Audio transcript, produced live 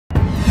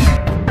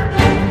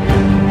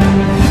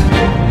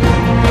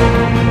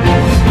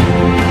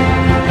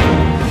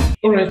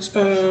All right,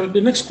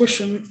 the next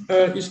question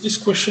is this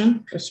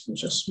question. Let's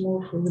just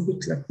move a little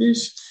bit like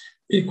this.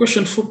 In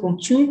question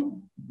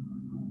 4.2,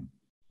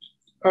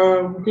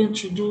 we're going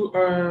to do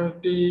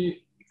the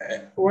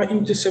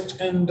y-intercept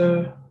and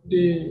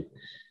the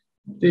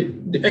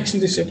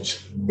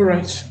x-intercept. All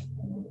right.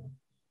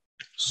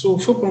 So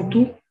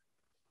 4.2,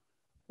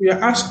 we are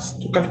asked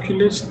to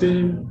calculate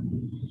the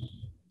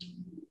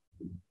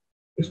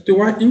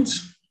y-int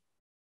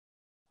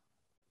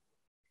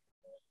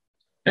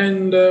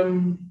and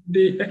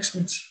the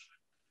x-int.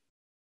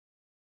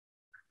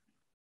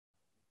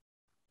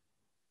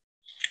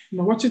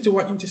 Now, what is the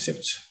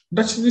y-intercept?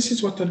 This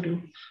is what I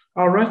do.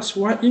 I'll write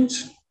y-int.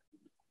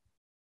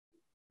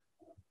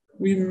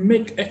 We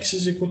make x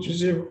is equal to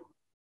 0.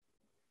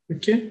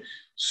 Okay,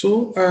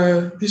 so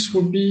this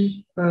will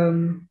be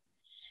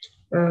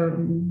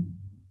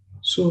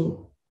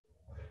so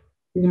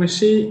we're going to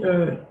say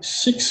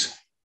 6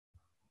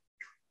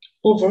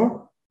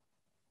 over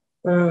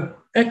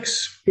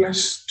x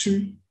plus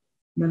 2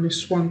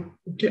 minus 1.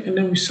 Okay, and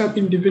then we sub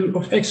in the value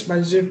of x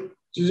by 0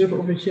 to 0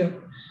 over here.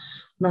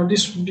 Now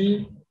this will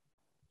be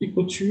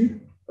equal to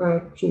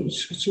so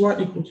it's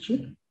y equal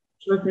to,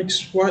 so that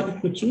makes y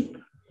equal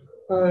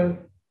to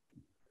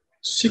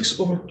 6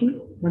 over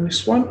 2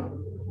 minus 1,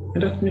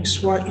 and that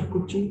makes y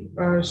equal to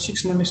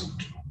 6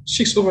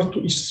 over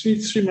 2 is 3,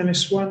 3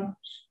 minus 1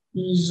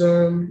 is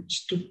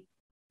 2.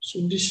 So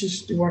this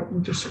is the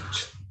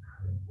y-intercept.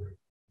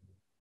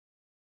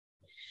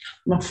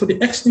 Now for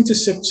the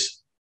x-intercept,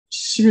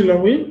 similar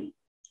way,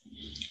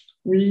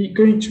 we're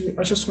going to,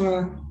 I just want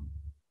to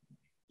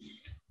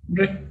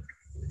break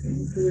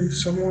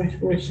somewhere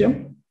over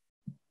here.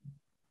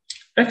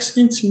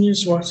 X-int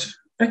means what?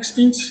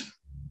 X-int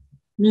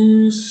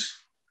means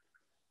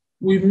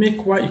we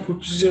make y equal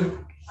to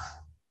 0.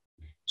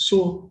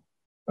 So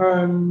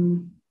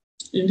in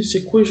this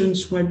equation,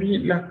 it's going to be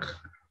like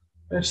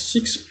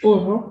 6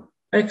 over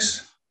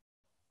x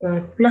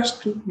plus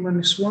 2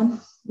 minus 1.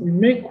 We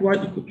make y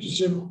equal to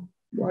 0.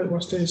 Y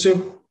was there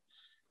 0.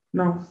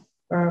 Now,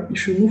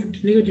 if you move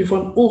the negative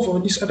 1 over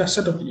this other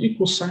side of the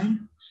equal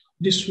sign,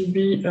 this will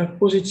be a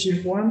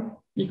positive 1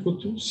 equal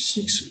to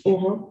 6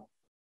 over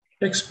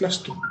x plus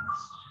 2.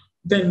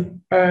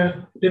 Then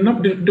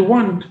the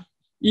 1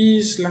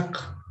 is like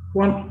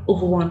 1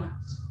 over 1.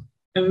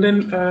 And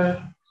then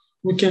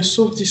we can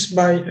solve this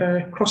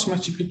by cross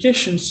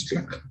multiplications,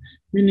 like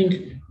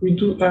meaning we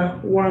do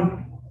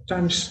 1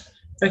 times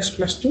x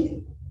plus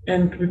 2,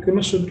 and we can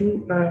also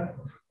do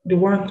the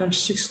 1 times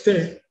 6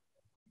 there.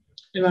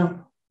 You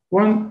know,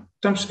 1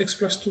 times x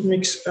plus 2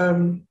 makes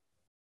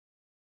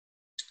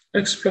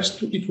x plus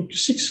 2 equal to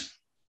 6.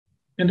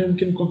 And then we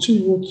can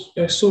continue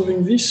with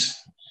solving this.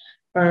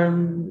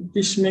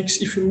 This makes,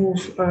 if we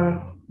move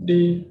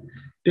the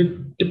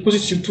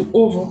positive 2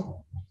 over,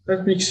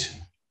 that makes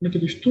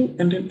negative 2,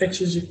 and then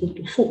x is equal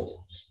to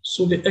 4.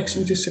 So the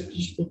x-intercept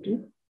is equal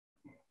to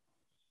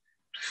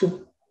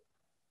 4.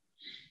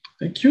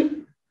 Thank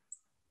you.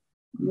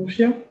 Move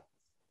here.